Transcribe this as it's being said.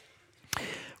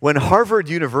When Harvard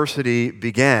University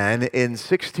began in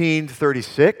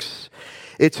 1636,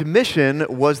 its mission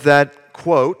was that,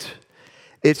 quote,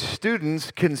 its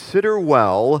students consider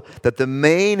well that the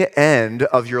main end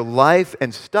of your life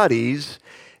and studies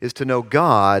is to know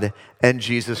God and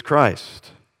Jesus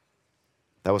Christ.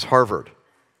 That was Harvard.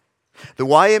 The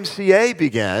YMCA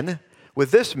began with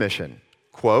this mission,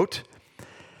 quote,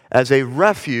 as a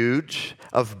refuge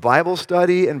of Bible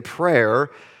study and prayer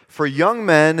for young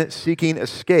men seeking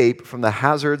escape from the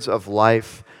hazards of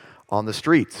life on the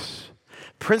streets.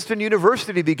 Princeton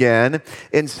University began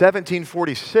in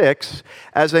 1746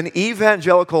 as an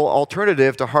evangelical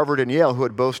alternative to Harvard and Yale, who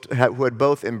had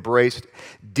both embraced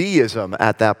deism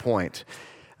at that point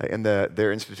in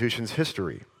their institution's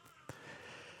history.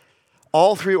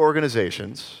 All three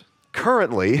organizations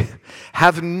currently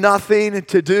have nothing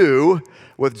to do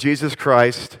with Jesus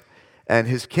Christ and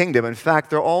his kingdom. In fact,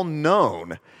 they're all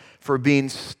known for being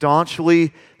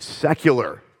staunchly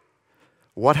secular.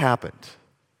 What happened?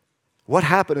 What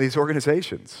happened to these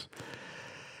organizations?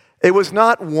 It was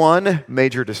not one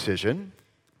major decision,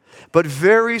 but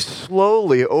very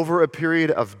slowly, over a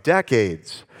period of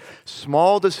decades,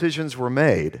 small decisions were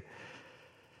made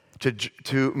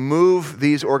to move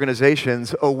these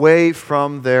organizations away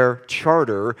from their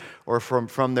charter or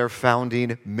from their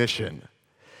founding mission.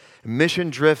 Mission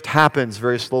drift happens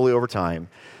very slowly over time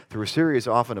through a series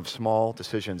often of small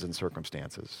decisions and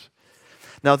circumstances.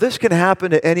 Now, this can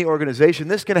happen to any organization.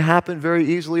 This can happen very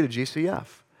easily to GCF.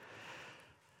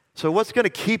 So what's going to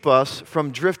keep us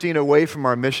from drifting away from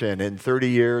our mission in 30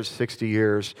 years, 60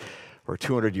 years, or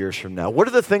 200 years from now? What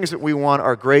are the things that we want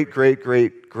our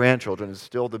great-great-great-grandchildren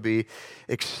still to be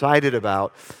excited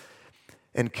about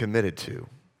and committed to?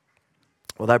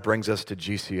 Well, that brings us to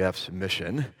GCF's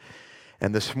mission.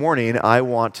 And this morning, I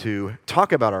want to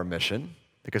talk about our mission,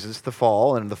 because it's the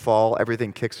fall, and in the fall,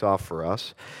 everything kicks off for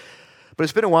us. But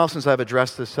it's been a while since I've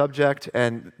addressed this subject,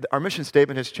 and our mission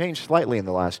statement has changed slightly in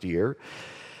the last year.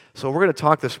 So we're going to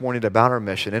talk this morning about our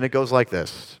mission, and it goes like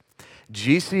this.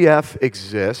 GCF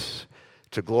exists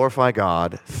to glorify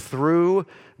God through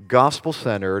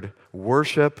gospel-centered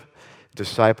worship,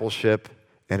 discipleship,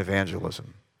 and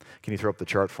evangelism. Can you throw up the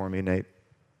chart for me, Nate?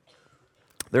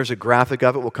 There's a graphic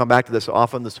of it. We'll come back to this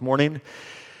often this morning.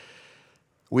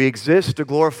 We exist to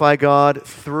glorify God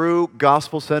through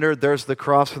gospel-centered, there's the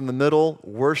cross in the middle,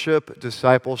 worship,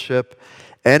 discipleship,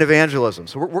 and evangelism.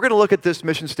 So we're going to look at this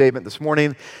mission statement this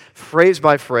morning, phrase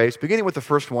by phrase, beginning with the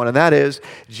first one, and that is,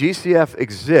 GCF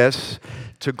exists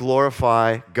to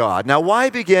glorify God. Now, why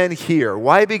begin here?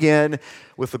 Why begin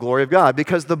with the glory of God?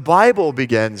 Because the Bible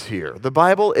begins here. The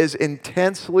Bible is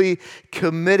intensely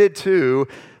committed to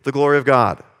the glory of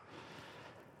God.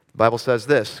 The Bible says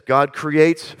this, God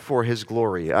creates for his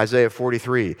glory, Isaiah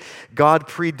 43. God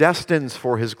predestines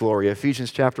for his glory,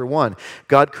 Ephesians chapter 1.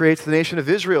 God creates the nation of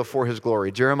Israel for his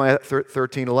glory, Jeremiah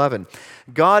 13:11.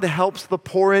 God helps the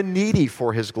poor and needy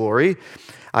for his glory,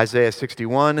 Isaiah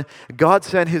 61. God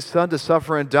sent his son to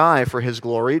suffer and die for his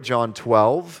glory, John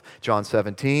 12, John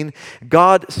 17.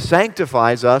 God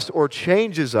sanctifies us or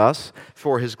changes us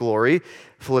for his glory,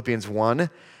 Philippians 1.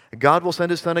 God will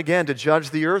send his son again to judge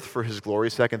the earth for his glory,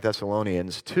 2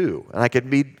 Thessalonians 2. And I could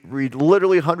read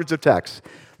literally hundreds of texts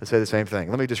that say the same thing.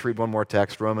 Let me just read one more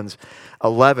text, Romans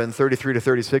 11, 33 to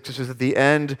 36. This is at the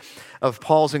end of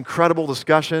Paul's incredible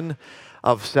discussion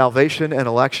of salvation and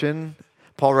election.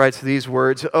 Paul writes these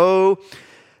words, "Oh,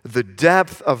 the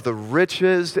depth of the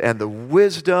riches and the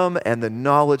wisdom and the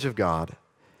knowledge of God.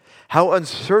 How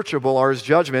unsearchable are his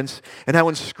judgments and how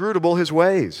inscrutable his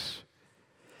ways.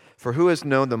 For who has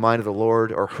known the mind of the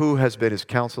Lord, or who has been his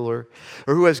counselor,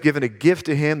 or who has given a gift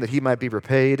to him that he might be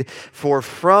repaid? For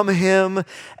from him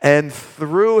and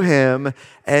through him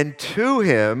and to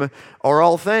him are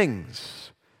all things.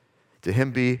 To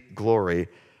him be glory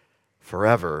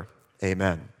forever.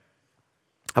 Amen."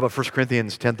 How about 1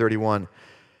 Corinthians 10:31?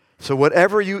 So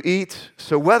whether you eat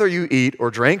or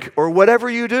drink or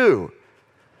whatever you do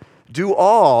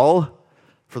all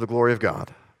for the glory of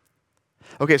God.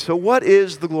 Okay, so what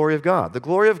is the glory of God? The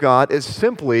glory of God is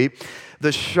simply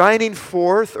the shining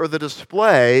forth or the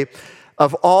display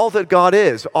of all that God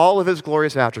is, all of his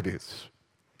glorious attributes.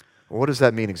 What does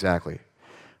that mean exactly?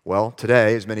 Well,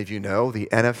 today, as many of you know, the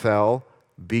NFL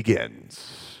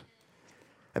begins.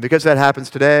 And because that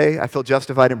happens today, I feel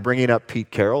justified in bringing up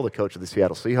Pete Carroll, the coach of the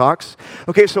Seattle Seahawks.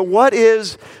 Okay, so what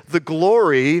is the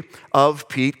glory of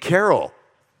Pete Carroll?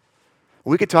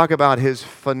 We could talk about his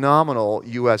phenomenal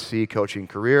USC coaching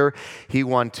career. He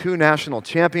won 2 national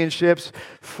championships,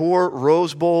 4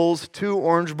 Rose Bowls, 2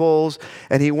 Orange Bowls,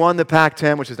 and he won the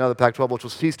Pac-10, which is now the Pac-12, which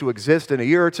will cease to exist in a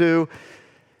year or two.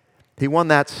 He won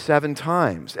that 7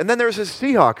 times. And then there's his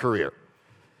Seahawk career.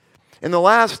 In the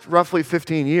last roughly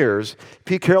 15 years,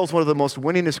 Pete Carroll's one of the most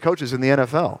winningest coaches in the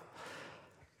NFL.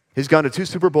 He's gone to 2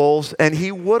 Super Bowls, and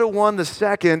he would have won the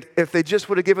second if they just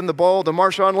would have given the ball to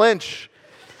Marshawn Lynch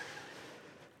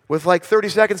with like 30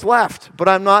 seconds left. But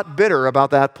I'm not bitter about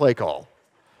that play call.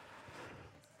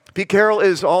 Pete Carroll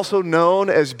is also known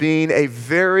as being a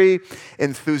very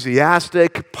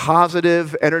enthusiastic,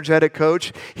 positive, energetic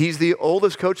coach. He's the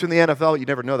oldest coach in the NFL. You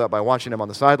never know that by watching him on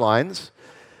the sidelines.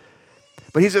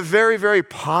 But he's a very, very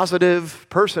positive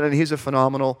person, and he's a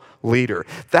phenomenal leader.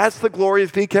 That's the glory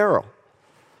of Pete Carroll.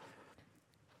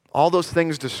 All those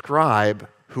things describe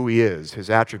who he is, his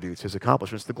attributes, his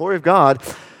accomplishments. The glory of God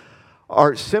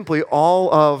are simply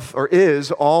all of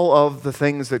the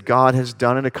things that God has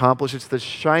done and accomplished. It's the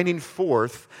shining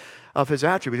forth of his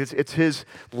attributes. It's his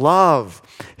love,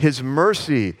 his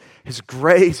mercy, his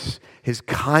grace, his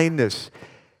kindness,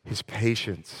 his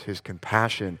patience, his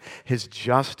compassion, his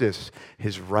justice,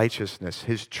 his righteousness,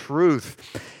 his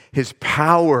truth, his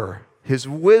power, his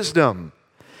wisdom,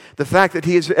 the fact that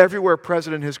he is everywhere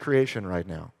present in his creation right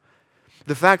now.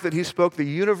 The fact that he spoke the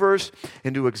universe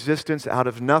into existence out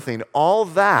of nothing, all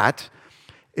that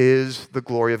is the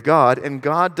glory of God. And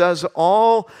God does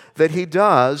all that he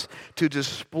does to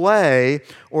display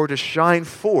or to shine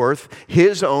forth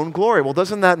his own glory. Well,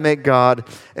 doesn't that make God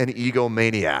an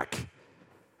egomaniac?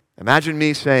 Imagine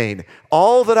me saying,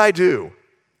 all that I do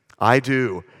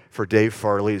for Dave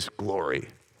Farley's glory.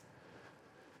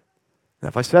 Now,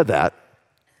 if I said that,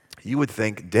 you would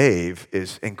think Dave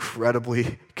is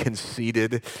incredibly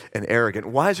conceited and arrogant.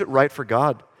 Why is it right for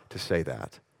God to say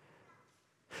that?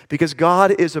 Because God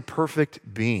is a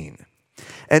perfect being.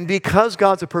 And because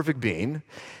God's a perfect being,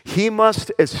 he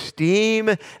must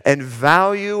esteem and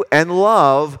value and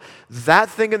love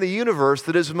that thing in the universe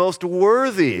that is most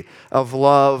worthy of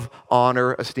love,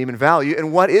 honor, esteem, and value.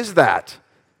 And what is that?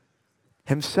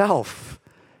 Himself.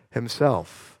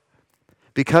 Himself.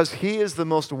 Because he is the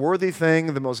most worthy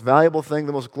thing, the most valuable thing,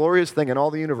 the most glorious thing in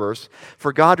all the universe,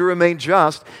 for God to remain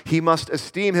just, he must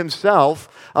esteem himself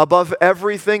above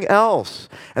everything else.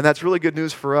 And that's really good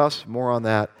news for us. More on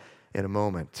that in a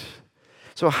moment.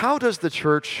 So how does the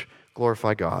church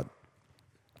glorify God?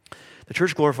 The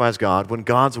church glorifies God when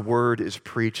God's word is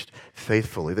preached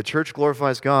faithfully. The church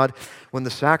glorifies God when the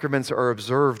sacraments are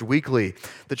observed weekly.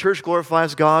 The church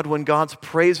glorifies God when God's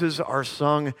praises are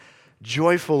sung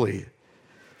joyfully.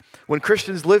 When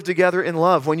Christians live together in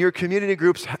love, when your community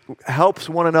groups helps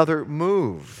one another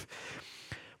move,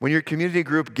 when your community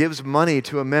group gives money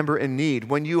to a member in need,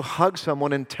 when you hug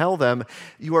someone and tell them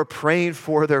you are praying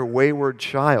for their wayward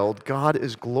child, God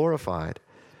is glorified.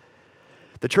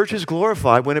 The church is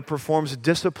glorified when it performs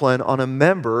discipline on a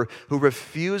member who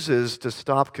refuses to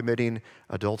stop committing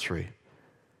adultery.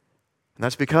 And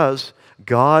that's because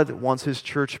God wants his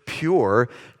church pure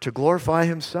to glorify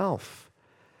himself.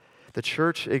 The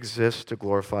church exists to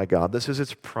glorify God. This is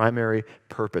its primary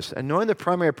purpose. And knowing the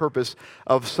primary purpose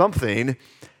of something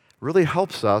really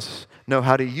helps us know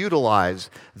how to utilize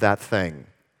that thing.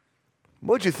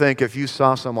 What would you think if you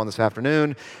saw someone this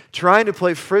afternoon trying to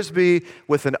play Frisbee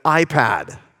with an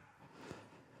iPad?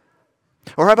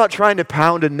 Or how about trying to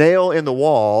pound a nail in the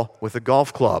wall with a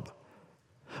golf club?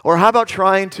 Or how about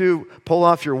trying to pull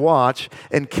off your watch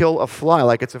and kill a fly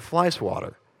like it's a fly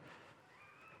swatter?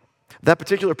 That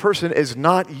particular person is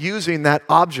not using that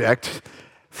object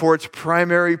for its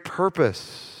primary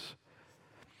purpose.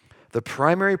 The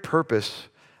primary purpose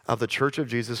of the Church of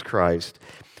Jesus Christ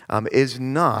is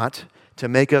not to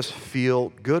make us feel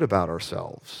good about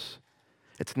ourselves.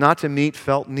 It's not to meet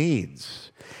felt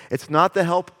needs. It's not to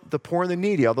help the poor and the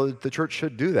needy, although the church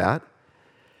should do that.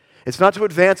 It's not to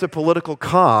advance a political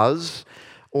cause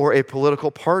or a political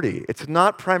party. It's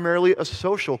not primarily a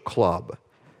social club.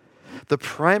 The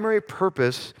primary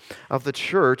purpose of the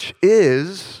church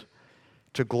is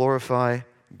to glorify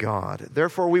God.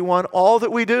 Therefore, we want all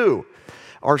that we do,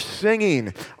 our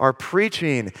singing, our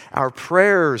preaching, our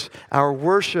prayers, our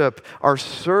worship, our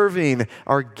serving,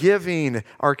 our giving,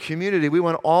 our community. We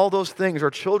want all those things, our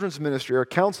children's ministry, our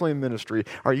counseling ministry,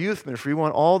 our youth ministry. We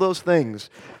want all those things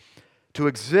to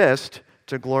exist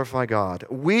to glorify God.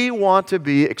 We want to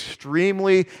be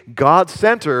extremely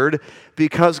God-centered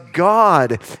because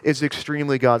God is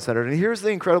extremely God-centered. And here's the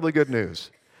incredibly good news.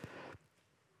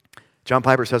 John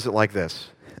Piper says it like this.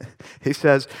 He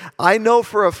says, I know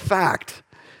for a fact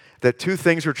that 2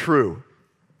 things are true.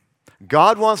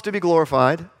 God wants to be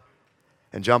glorified,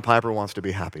 and John Piper wants to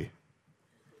be happy.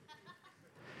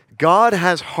 God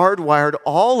has hardwired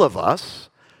all of us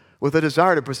with a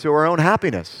desire to pursue our own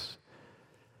happiness.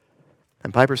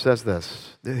 And Piper says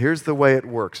this, here's the way it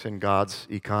works in God's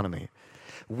economy.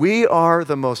 We are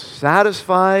the most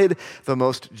satisfied, the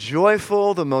most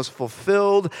joyful, the most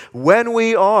fulfilled when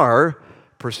we are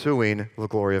pursuing the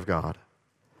glory of God.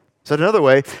 Said another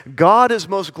way, God is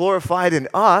most glorified in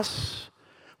us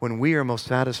when we are most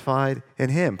satisfied in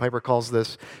Him. Piper calls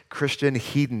this Christian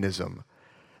hedonism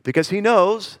because he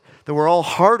knows that we're all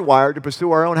hardwired to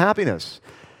pursue our own happiness.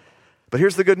 But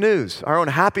here's the good news. Our own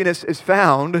happiness is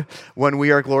found when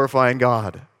we are glorifying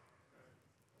God.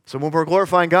 So when we're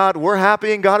glorifying God, we're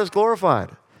happy and God is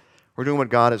glorified. We're doing what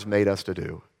God has made us to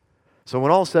do. So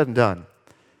when all is said and done,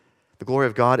 the glory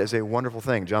of God is a wonderful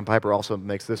thing. John Piper also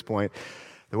makes this point.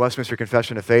 The Westminster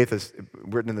Confession of Faith is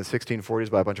written in the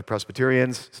 1640s by a bunch of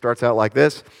Presbyterians. Starts out like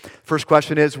this. First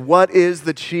question is, what is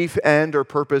the chief end or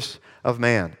purpose of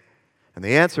man? And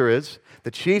the answer is,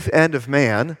 the chief end of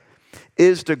man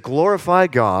is to glorify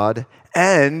God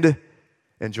and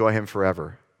enjoy Him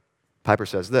forever. Piper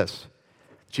says this,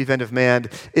 the chief end of man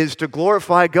is to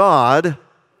glorify God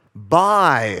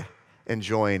by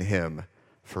enjoying Him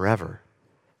forever.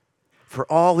 For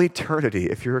all eternity,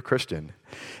 if you're a Christian,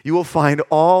 you will find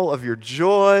all of your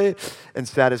joy and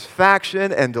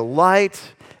satisfaction and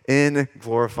delight in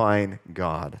glorifying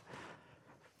God,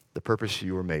 the purpose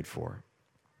you were made for.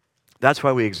 That's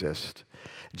why we exist.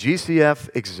 GCF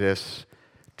exists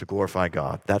to glorify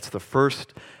God. That's the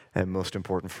first and most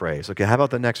important phrase. Okay, how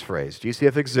about the next phrase?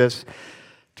 GCF exists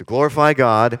to glorify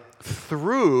God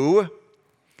through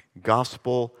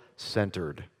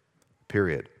gospel-centered,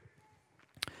 period.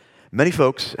 Many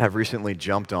folks have recently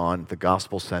jumped on the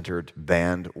gospel-centered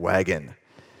bandwagon.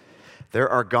 There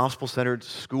are gospel-centered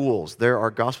schools. There are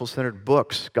gospel-centered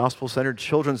books, gospel-centered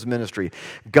children's ministry,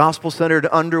 gospel-centered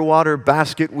underwater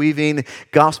basket weaving,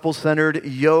 gospel-centered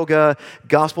yoga,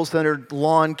 gospel-centered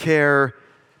lawn care.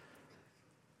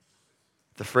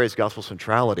 The phrase gospel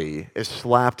centrality is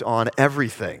slapped on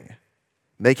everything,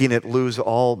 making it lose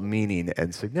all meaning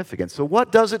and significance. So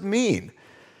what does it mean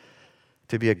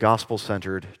to be a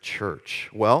gospel-centered church?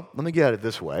 Well, let me get at it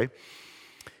this way.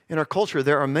 In our culture,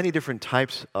 there are many different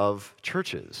types of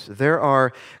churches. There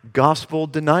are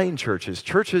gospel-denying churches,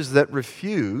 churches that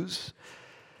refuse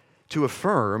to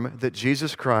affirm that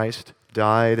Jesus Christ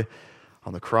died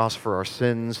on the cross for our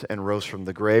sins and rose from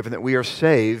the grave, and that we are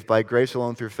saved by grace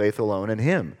alone through faith alone in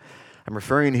Him. I'm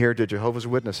referring here to Jehovah's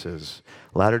Witnesses,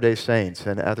 Latter-day Saints,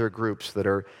 and other groups that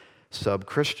are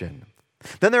sub-Christian.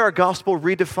 Then there are gospel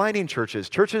redefining churches,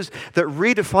 churches that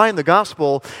redefine the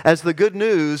gospel as the good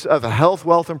news of health,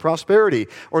 wealth, and prosperity,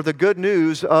 or the good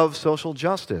news of social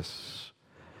justice.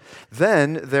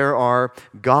 Then there are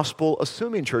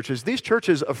gospel-assuming churches. These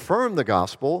churches affirm the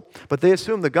gospel, but they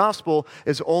assume the gospel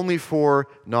is only for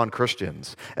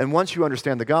non-Christians. And once you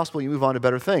understand the gospel, you move on to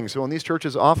better things. So in these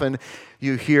churches, often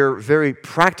you hear very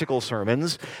practical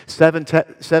sermons, seven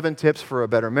tips for a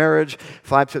better marriage,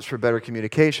 5 tips for better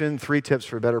communication, 3 tips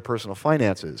for better personal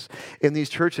finances. In these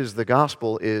churches, the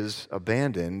gospel is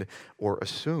abandoned or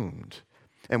assumed.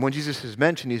 And when Jesus is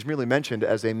mentioned, He's merely mentioned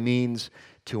as a means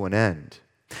to an end.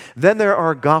 Then there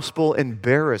are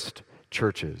gospel-embarrassed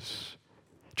churches.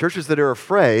 Churches that are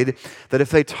afraid that if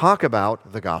they talk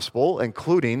about the gospel,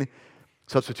 including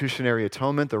substitutionary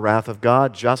atonement, the wrath of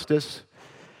God, justice,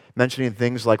 mentioning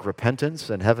things like repentance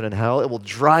and heaven and hell, it will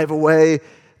drive away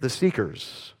the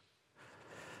seekers.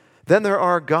 Then there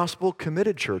are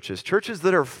gospel-committed churches, churches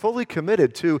that are fully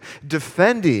committed to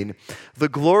defending the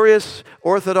glorious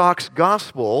Orthodox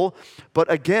gospel,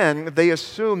 but again, they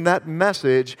assume that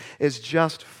message is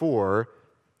just for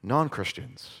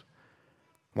non-Christians.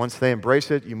 Once they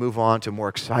embrace it, you move on to more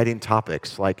exciting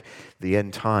topics like the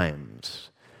end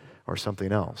times or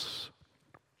something else.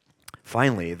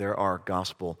 Finally, there are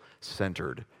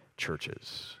gospel-centered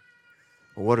churches.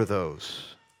 Well, what are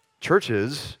those?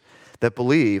 Churches that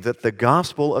believe that the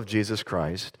gospel of Jesus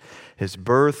Christ, His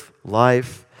birth,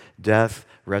 life, death,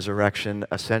 resurrection,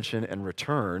 ascension, and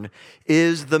return,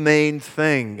 is the main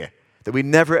thing that we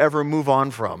never ever move on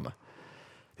from.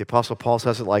 The Apostle Paul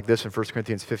says it like this in 1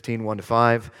 Corinthians 15,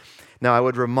 1-5. Now I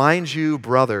would remind you,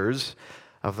 brothers,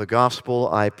 of the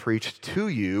gospel I preached to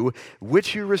you,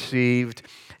 which you received,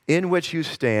 in which you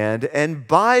stand, and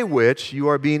by which you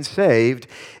are being saved,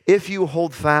 if you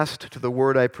hold fast to the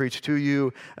word I preached to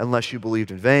you, unless you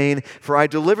believed in vain. For I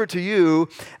delivered to you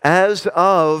as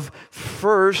of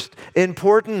first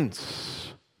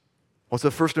importance. What's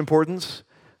of first importance?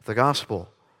 The gospel.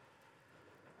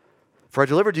 For I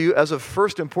delivered to you as of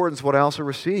first importance what I also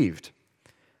received.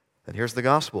 And here's the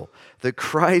gospel, that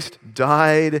Christ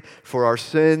died for our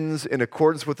sins in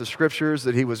accordance with the Scriptures,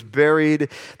 that He was buried,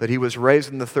 that He was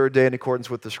raised on the third day in accordance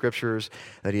with the Scriptures,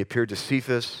 that He appeared to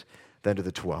Cephas, than to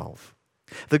the 12.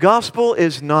 The gospel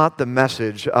is not the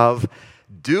message of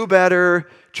do better,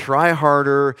 try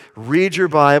harder, read your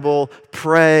Bible,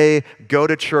 pray, go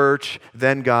to church,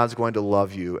 then God's going to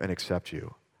love you and accept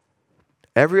you.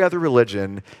 Every other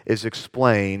religion is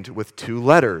explained with 2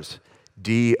 letters,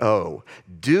 D-O.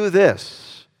 Do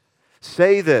this,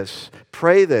 say this,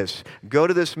 pray this, go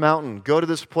to this mountain, go to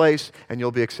this place, and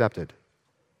you'll be accepted.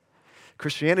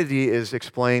 Christianity is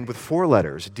explained with 4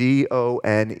 letters,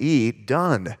 D-O-N-E,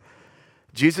 done.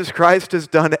 Jesus Christ has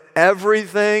done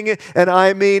everything, and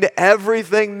I mean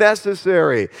everything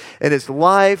necessary in his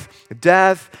life,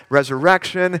 death,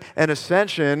 resurrection, and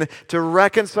ascension to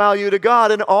reconcile you to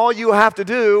God. And all you have to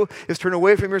do is turn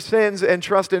away from your sins and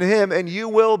trust in him, and you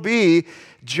will be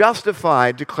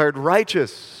justified, declared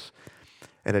righteous,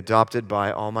 and adopted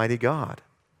by Almighty God.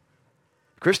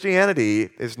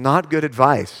 Christianity is not good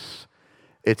advice.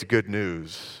 It's good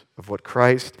news of what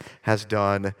Christ has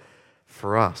done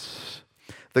for us.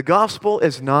 The gospel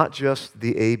is not just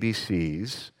the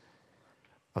ABCs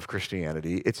of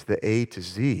Christianity, it's the A to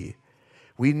Z.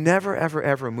 We never, ever,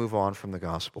 ever move on from the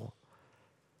gospel,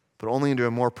 but only into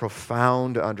a more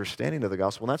profound understanding of the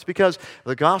gospel. And that's because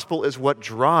the gospel is what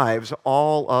drives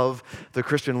all of the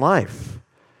Christian life.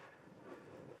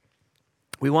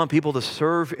 We want people to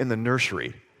serve in the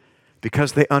nursery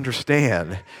because they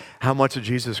understand how much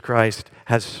Jesus Christ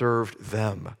has served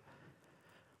them.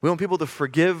 We want people to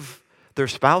forgive their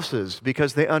spouses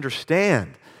because they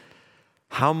understand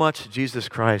how much Jesus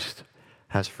Christ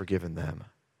has forgiven them.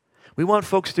 We want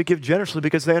folks to give generously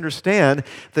because they understand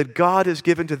that God has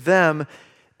given to them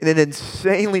in an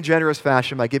insanely generous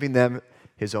fashion by giving them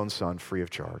his own son free of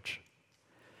charge.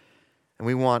 And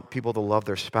we want people to love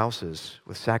their spouses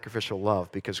with sacrificial love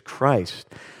because Christ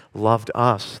loved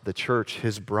us, the church,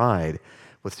 his bride,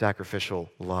 with sacrificial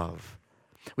love.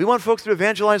 We want folks to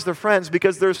evangelize their friends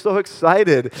because they're so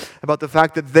excited about the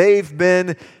fact that they've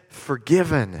been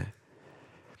forgiven.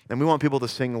 And we want people to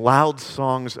sing loud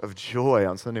songs of joy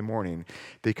on Sunday morning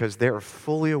because they are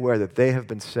fully aware that they have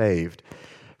been saved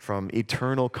from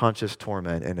eternal conscious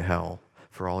torment in hell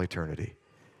for all eternity.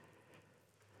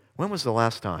 When was the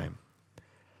last time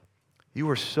you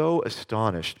were so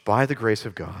astonished by the grace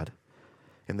of God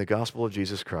in the gospel of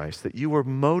Jesus Christ that you were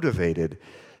motivated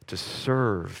to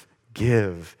serve,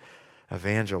 give,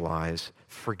 evangelize,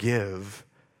 forgive,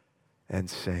 and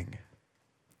sing?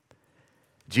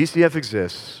 GCF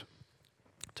exists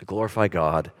to glorify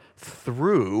God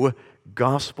through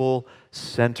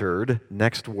gospel-centered,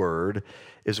 next word,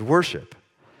 is worship.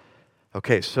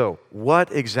 Okay, so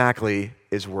what exactly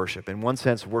is worship? In one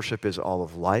sense, worship is all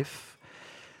of life.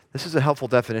 This is a helpful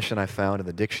definition I found in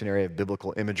the Dictionary of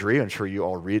Biblical Imagery. I'm sure you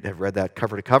all have read that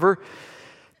cover to cover.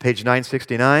 Page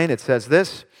 969, it says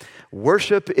this: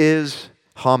 worship is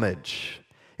homage.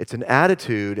 It's an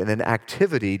attitude and an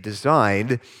activity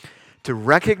designed to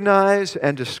recognize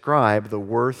and describe the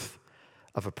worth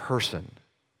of a person.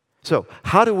 So,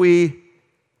 how do we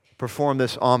perform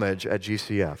this homage at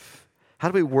GCF? How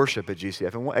do we worship at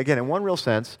GCF? And again, in one real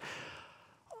sense,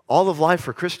 all of life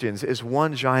for Christians is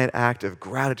one giant act of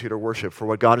gratitude or worship for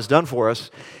what God has done for us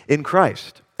in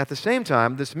Christ. At the same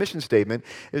time, this mission statement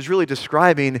is really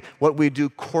describing what we do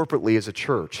corporately as a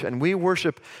church. And we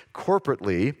worship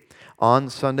corporately on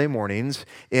Sunday mornings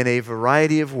in a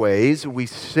variety of ways. We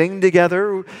sing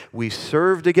together, we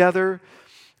serve together.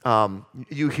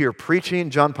 You hear preaching.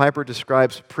 John Piper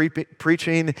describes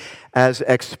preaching as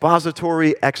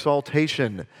expository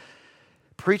exaltation.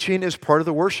 Preaching is part of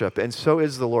the worship, and so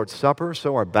is the Lord's Supper,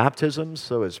 so are baptisms,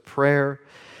 so is prayer,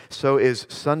 so is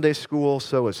Sunday school,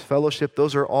 so is fellowship.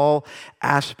 Those are all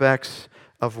aspects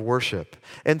of worship.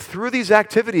 And through these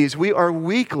activities, we are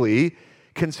weekly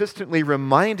consistently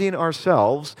reminding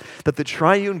ourselves that the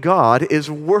triune God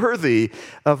is worthy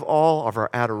of all of our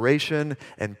adoration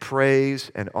and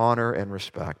praise and honor and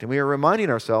respect. And we are reminding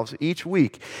ourselves each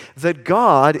week that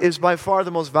God is by far the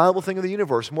most valuable thing in the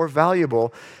universe, more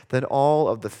valuable than all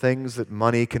of the things that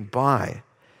money can buy.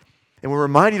 And we're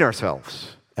reminding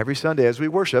ourselves every Sunday as we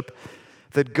worship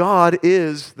that God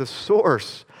is the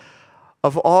source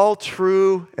of all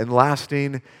true and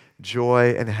lasting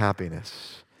joy and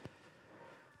happiness.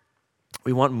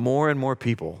 We want more and more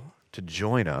people to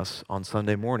join us on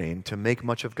Sunday morning to make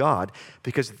much of God,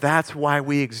 because that's why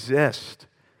we exist.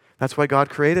 That's why God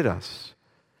created us,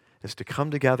 is to come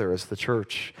together as the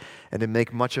church and to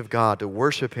make much of God, to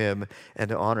worship him and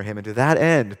to honor him. And to that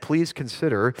end, please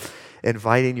consider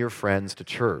inviting your friends to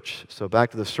church. So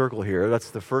back to the circle here, that's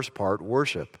the first part,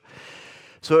 worship.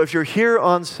 So if you're here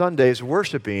on Sundays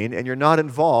worshiping and you're not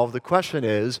involved, the question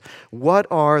is, what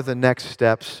are the next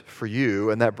steps for you?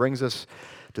 And that brings us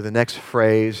to the next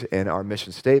phrase in our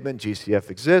mission statement. GCF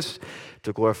exists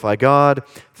to glorify God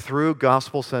through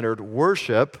gospel-centered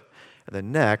worship. And the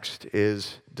next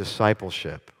is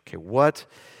discipleship. Okay, what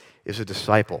is a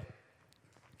disciple?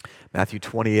 Matthew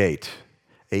 28,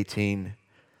 18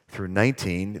 through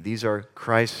 19. These are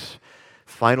Christ's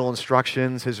final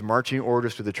instructions, his marching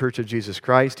orders to the church of Jesus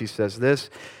Christ. He says this,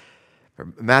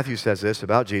 or Matthew says this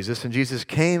about Jesus, and Jesus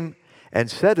came and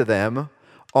said to them,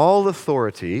 all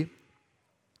authority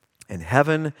in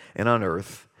heaven and on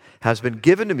earth has been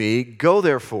given to me. Go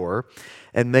therefore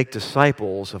and make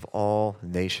disciples of all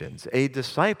nations. A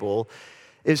disciple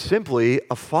is simply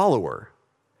a follower.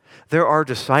 There are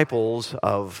disciples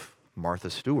of Martha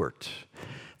Stewart.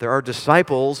 There are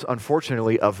disciples,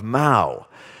 unfortunately, of Mao.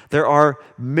 There are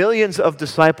millions of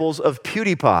disciples of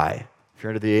PewDiePie. If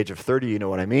you're under the age of 30, you know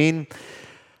what I mean.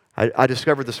 I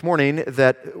discovered this morning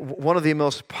that one of the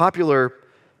most popular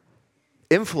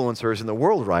influencers in the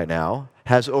world right now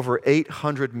has over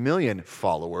 800 million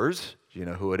followers. Do you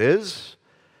know who it is?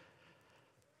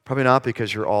 Probably not,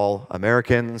 because you're all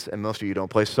Americans and most of you don't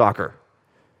play soccer.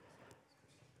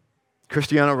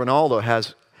 Cristiano Ronaldo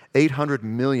has 800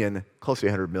 million, close to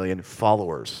 800 million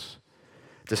followers,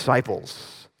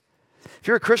 disciples. If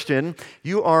you're a Christian,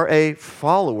 you are a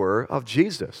follower of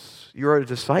Jesus. You're a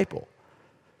disciple.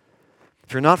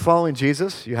 If you're not following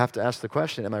Jesus, you have to ask the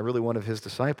question, am I really one of his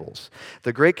disciples?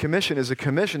 The Great Commission is a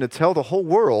commission to tell the whole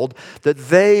world that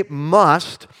they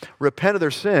must repent of their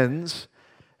sins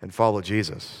and follow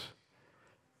Jesus.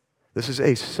 This is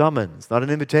a summons, not an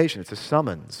invitation. It's a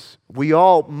summons. We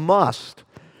all must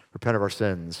repent of our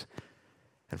sins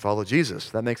and follow Jesus.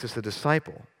 That makes us a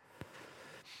disciple.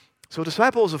 So a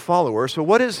disciple is a follower. So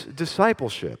what is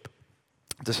discipleship?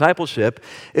 Discipleship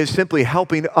is simply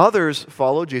helping others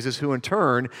follow Jesus, who in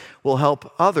turn will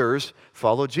help others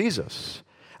follow Jesus.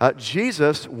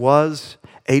 Jesus was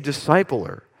a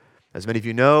discipler. As many of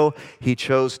you know, he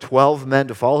chose 12 men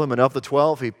to follow him, and of the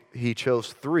 12, he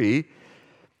chose 3,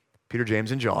 Peter,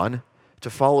 James, and John,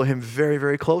 to follow him very,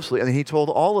 very closely. And he told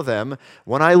all of them,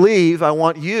 when I leave, I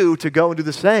want you to go and do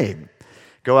the same.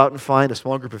 Go out and find a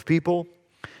small group of people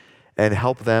and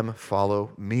help them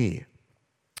follow me.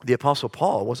 The Apostle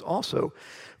Paul was also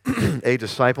a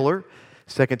discipler.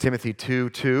 2 Timothy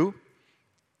 2:2,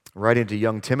 writing to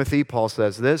young Timothy, Paul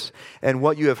says this, and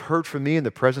what you have heard from me in the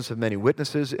presence of many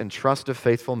witnesses, entrust to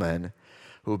faithful men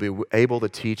who will be able to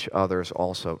teach others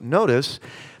also. Notice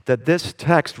that this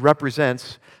text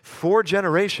represents 4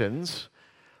 generations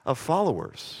of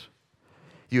followers.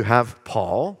 You have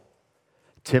Paul,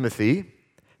 Timothy,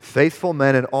 faithful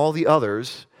men, and all the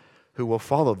others who will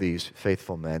follow these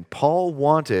faithful men. Paul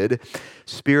wanted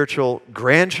spiritual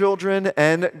grandchildren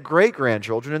and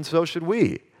great-grandchildren, and so should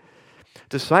we.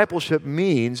 Discipleship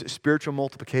means spiritual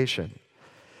multiplication.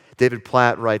 David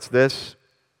Platt writes this,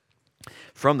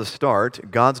 from the start,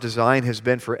 God's design has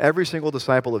been for every single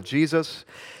disciple of Jesus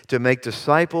to make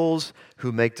disciples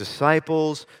who make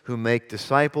disciples who make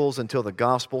disciples until the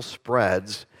gospel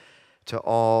spreads to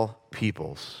all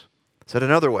peoples. Said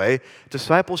another way,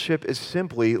 discipleship is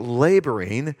simply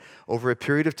laboring over a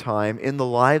period of time in the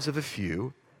lives of a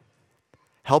few,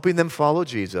 helping them follow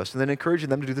Jesus, and then encouraging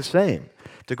them to do the same,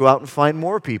 to go out and find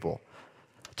more people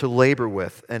to labor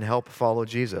with and help follow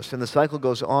Jesus. And the cycle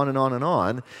goes on and on and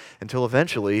on until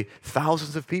eventually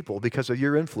thousands of people, because of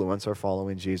your influence, are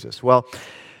following Jesus. Well,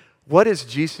 what is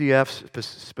GCF's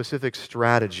specific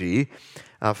strategy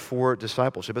for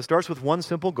discipleship? It starts with one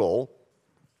simple goal.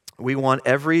 We want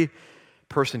every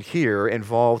person here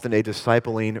involved in a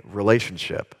discipling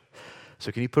relationship.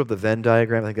 So can you put up the Venn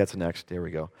diagram? I think that's next. There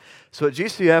we go. So at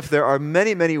GCF, there are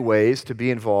many, many ways to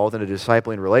be involved in a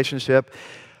discipling relationship.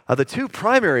 The 2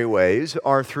 primary ways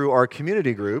are through our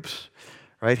community groups,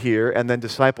 right here, and then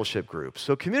discipleship groups.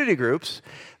 So community groups,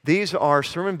 these are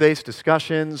sermon-based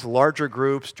discussions, larger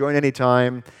groups, join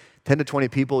anytime, 10 to 20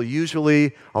 people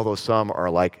usually, although some are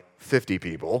like 50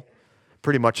 people,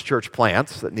 pretty much church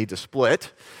plants that need to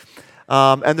split.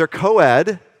 And they're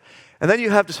co-ed. And then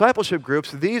you have discipleship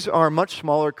groups. These are much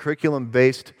smaller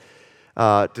curriculum-based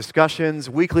discussions,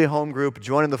 weekly home group,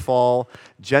 join in the fall,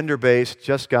 gender-based,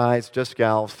 just guys, just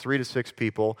gals, 3 to 6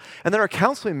 people. And then our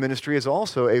counseling ministry is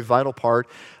also a vital part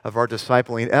of our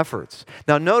discipling efforts.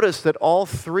 Now notice that all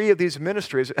 3 of these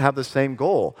ministries have the same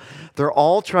goal. They're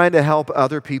all trying to help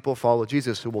other people follow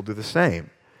Jesus who will do the same.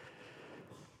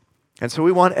 And so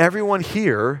we want everyone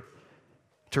here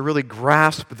to really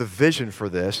grasp the vision for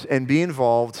this and be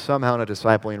involved somehow in a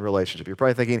discipling relationship. You're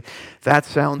probably thinking, that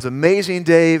sounds amazing,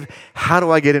 Dave. How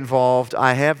do I get involved?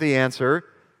 I have the answer.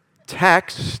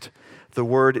 Text the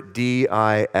word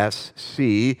DISC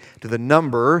to the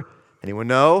number, anyone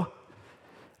know?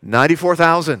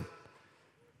 94,000.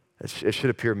 It should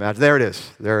appear magic. There it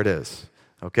is. There it is.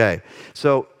 Okay.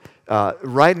 So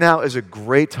right now is a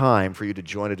great time for you to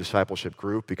join a discipleship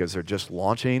group because they're just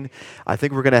launching. I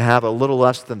think we're going to have a little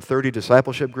less than 30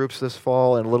 discipleship groups this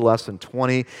fall and a little less than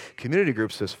 20 community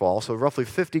groups this fall, so roughly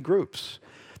 50 groups.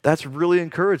 That's really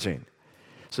encouraging.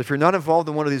 So if you're not involved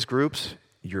in one of these groups,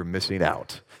 you're missing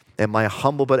out. In my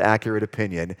humble but accurate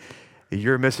opinion,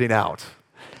 you're missing out.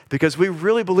 Because we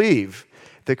really believe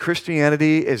that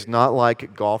Christianity is not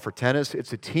like golf or tennis.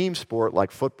 It's a team sport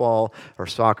like football or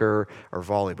soccer or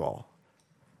volleyball.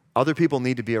 Other people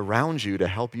need to be around you to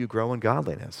help you grow in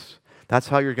godliness. That's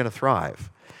how you're going to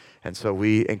thrive. And so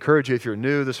we encourage you, if you're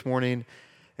new this morning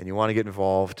and you want to get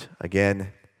involved,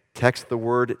 again, text the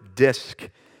word DISC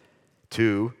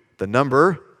to the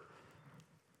number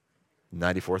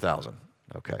 94,000.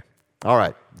 Okay. All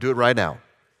right. Do it right now.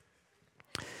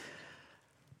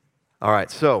 All right.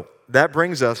 So that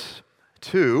brings us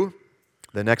to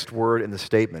the next word in the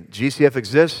statement. GCF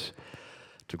exists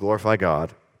to glorify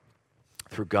God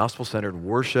through gospel-centered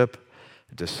worship,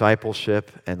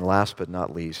 discipleship, and last but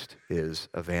not least is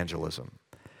evangelism.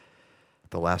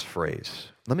 The last phrase.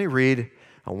 Let me read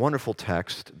a wonderful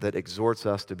text that exhorts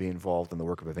us to be involved in the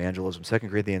work of evangelism. 2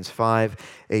 Corinthians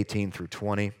 5:18 through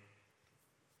 20.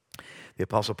 The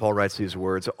Apostle Paul writes these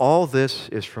words, "All this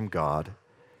is from God,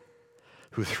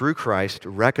 who through Christ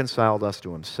reconciled us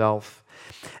to himself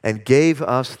and gave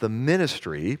us the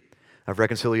ministry of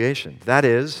reconciliation. That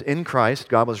is, in Christ,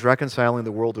 God was reconciling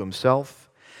the world to himself,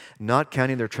 not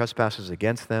counting their trespasses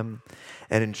against them,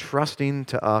 and entrusting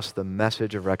to us the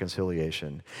message of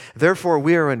reconciliation. Therefore,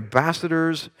 we are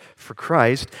ambassadors for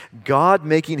Christ, God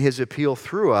making his appeal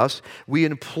through us. We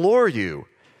implore you,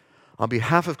 on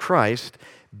behalf of Christ,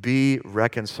 be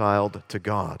reconciled to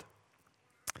God."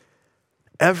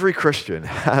 Every Christian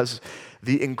has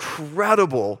the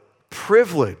incredible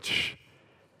privilege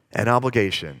and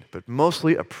obligation, but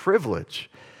mostly a privilege,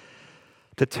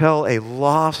 to tell a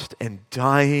lost and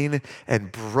dying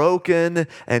and broken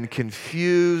and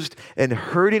confused and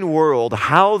hurting world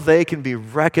how they can be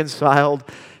reconciled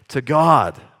to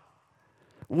God.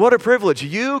 What a privilege.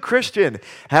 You, Christian,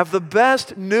 have the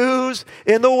best news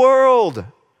in the world.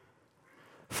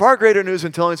 Far greater news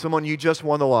than telling someone you just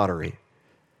won the lottery.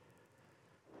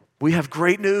 We have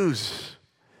great news,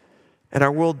 and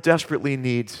our world desperately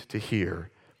needs to hear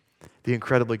the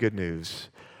incredibly good news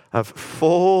of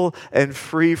full and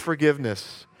free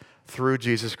forgiveness through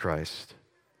Jesus Christ.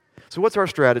 So what's our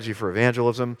strategy for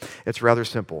evangelism? It's rather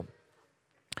simple.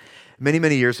 Many,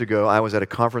 many years ago, I was at a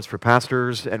conference for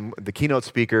pastors, and the keynote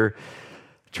speaker,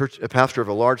 a pastor of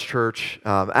a large church,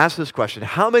 asked this question: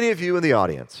 how many of you in the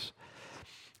audience,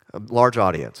 a large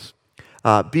audience,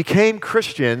 became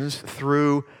Christians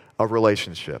through a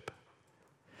relationship?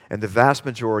 And the vast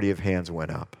majority of hands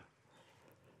went up.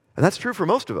 And that's true for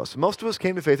most of us. Most of us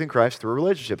came to faith in Christ through a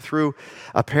relationship, through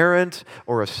a parent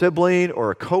or a sibling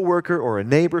or a coworker or a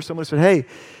neighbor. Someone said, "Hey,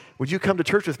 would you come to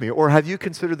church with me? Or have you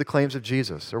considered the claims of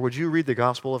Jesus? Or would you read the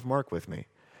Gospel of Mark with me?"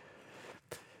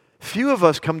 Few of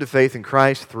us come to faith in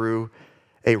Christ through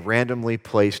a randomly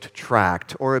placed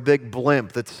tract or a big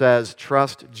blimp that says,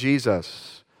 "Trust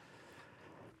Jesus."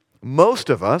 Most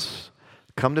of us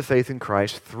come to faith in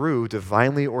Christ through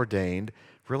divinely ordained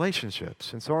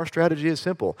relationships. And so our strategy is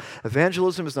simple.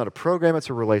 Evangelism is not a program, it's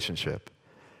a relationship.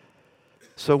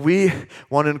 So we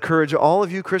want to encourage all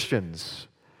of you Christians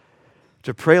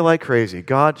to pray like crazy.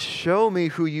 God, show me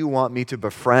who you want me to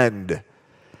befriend,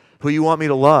 who you want me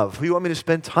to love, who you want me to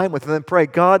spend time with. And then pray,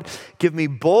 God, give me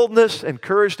boldness and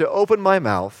courage to open my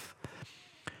mouth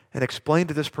and explain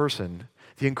to this person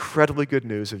the incredibly good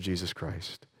news of Jesus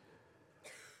Christ.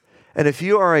 And if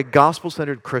you are a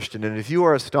gospel-centered Christian, and if you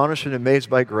are astonished and amazed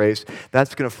by grace,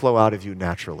 that's going to flow out of you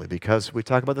naturally, because we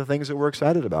talk about the things that we're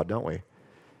excited about, don't we?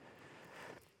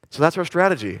 So that's our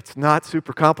strategy. It's not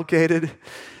super complicated.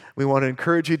 We want to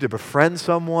encourage you to befriend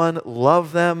someone,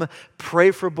 love them,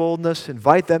 pray for boldness,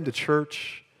 invite them to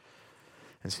church,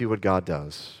 and see what God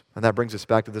does. And that brings us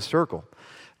back to the circle.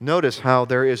 Notice how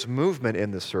there is movement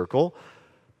in the circle.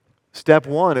 Step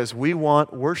one is we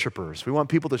want worshipers. We want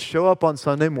people to show up on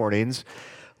Sunday mornings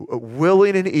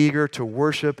willing and eager to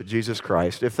worship Jesus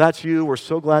Christ. If that's you, we're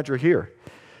so glad you're here.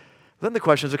 Then the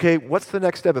question is, okay, what's the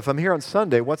next step? If I'm here on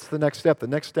Sunday, what's the next step? The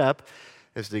next step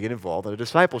is to get involved in a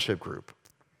discipleship group.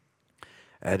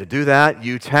 And to do that,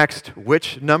 you text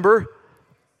which number?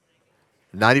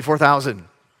 94,000,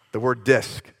 the word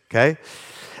DISC, okay?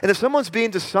 And if someone's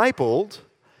being discipled,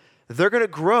 they're going to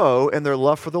grow in their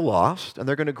love for the lost, and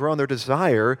they're going to grow in their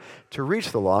desire to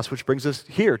reach the lost, which brings us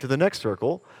here to the next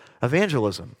circle,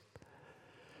 evangelism.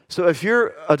 So if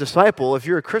you're a disciple, if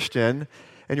you're a Christian,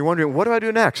 and you're wondering, what do I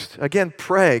do next? Again,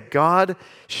 pray, God,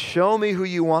 show me who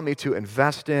you want me to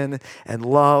invest in and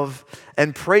love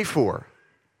and pray for.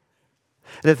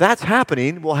 And if that's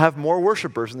happening, we'll have more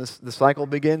worshipers, and the cycle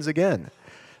begins again.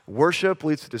 Worship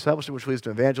leads to discipleship, which leads to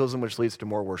evangelism, which leads to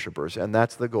more worshipers, and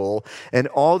that's the goal. And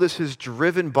all this is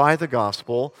driven by the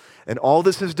gospel, and all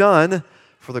this is done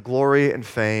for the glory and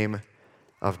fame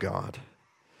of God.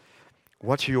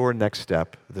 What's your next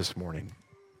step this morning?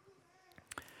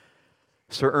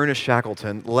 Sir Ernest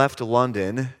Shackleton left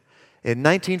London in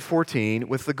 1914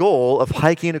 with the goal of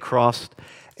hiking across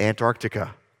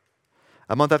Antarctica.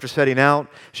 A month after setting out,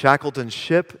 Shackleton's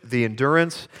ship, the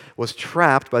Endurance, was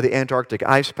trapped by the Antarctic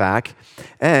ice pack,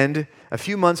 and a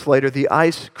few months later, the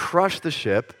ice crushed the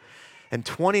ship, and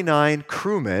 29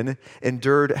 crewmen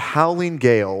endured howling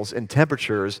gales and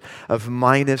temperatures of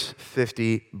minus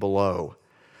 50 below,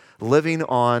 living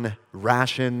on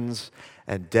rations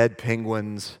and dead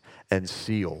penguins and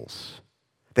seals.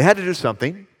 They had to do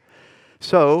something.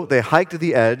 So they hiked to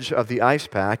the edge of the ice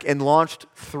pack and launched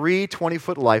 3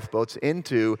 20-foot lifeboats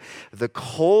into the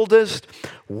coldest,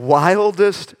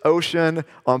 wildest ocean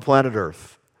on planet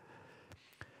Earth.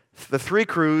 The 3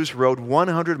 crews rowed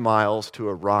 100 miles to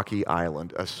a rocky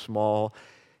island, a small,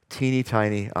 teeny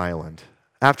tiny island.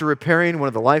 After repairing one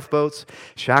of the lifeboats,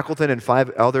 Shackleton and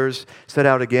 5 others set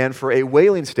out again for a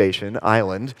whaling station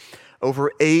island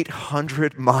over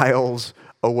 800 miles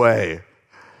away.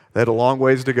 They had a long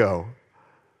ways to go.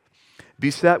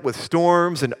 Beset with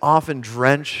storms and often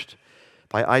drenched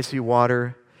by icy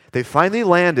water, they finally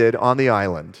landed on the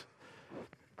island.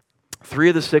 3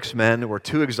 of the 6 men were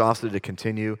too exhausted to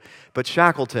continue, but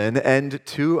Shackleton and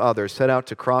 2 others set out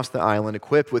to cross the island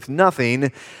equipped with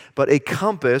nothing but a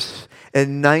compass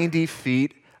and 90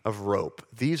 feet of rope.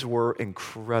 These were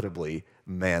incredibly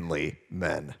manly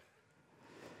men.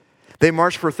 They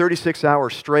marched for 36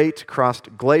 hours straight,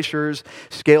 crossed glaciers,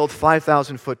 scaled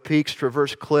 5,000-foot peaks,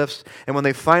 traversed cliffs, and when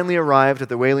they finally arrived at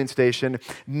the whaling station,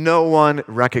 no one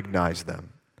recognized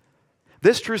them.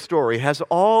 This true story has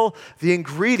all the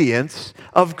ingredients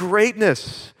of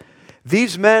greatness.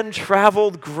 These men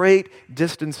traveled great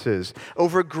distances,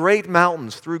 over great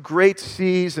mountains, through great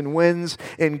seas and winds,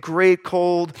 in great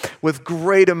cold, with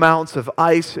great amounts of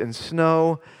ice and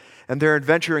snow. And their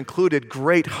adventure included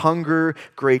great hunger,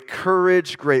 great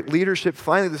courage, great leadership.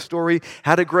 Finally, the story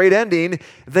had a great ending.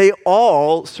 They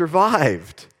all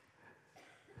survived.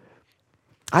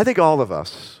 I think all of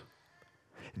us,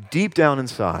 deep down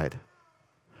inside,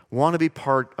 want to be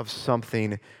part of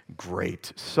something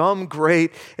great. Some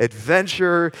great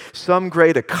adventure, some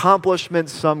great accomplishment,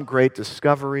 some great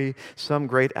discovery, some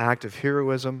great act of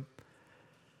heroism.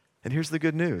 And here's the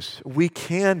good news. We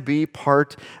can be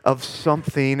part of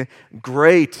something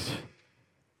great.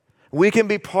 We can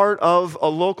be part of a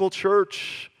local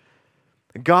church.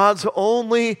 God's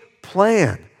only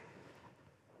plan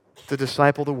to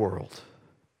disciple the world.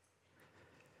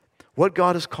 What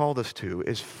God has called us to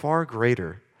is far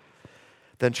greater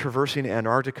than traversing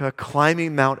Antarctica,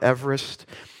 climbing Mount Everest,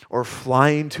 or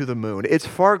flying to the moon. It's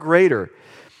far greater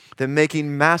than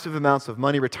making massive amounts of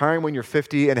money, retiring when you're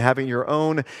 50, and having your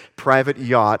own private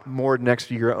yacht moored next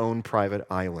to your own private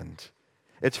island.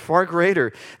 It's far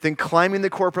greater than climbing the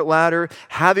corporate ladder,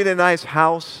 having a nice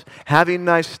house, having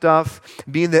nice stuff,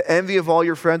 being the envy of all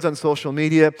your friends on social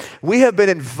media. We have been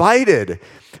invited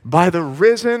by the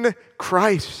risen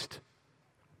Christ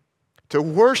to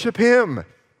worship Him,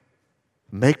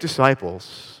 make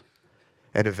disciples,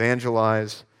 and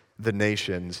evangelize the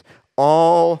nations,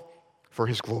 all for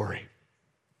His glory.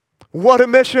 What a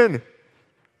mission!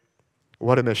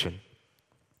 What a mission.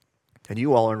 And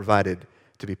you all are invited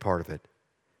to be part of it.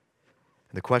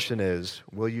 And the question is,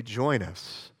 will you join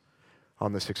us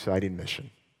on this exciting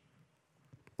mission?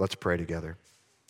 Let's pray together.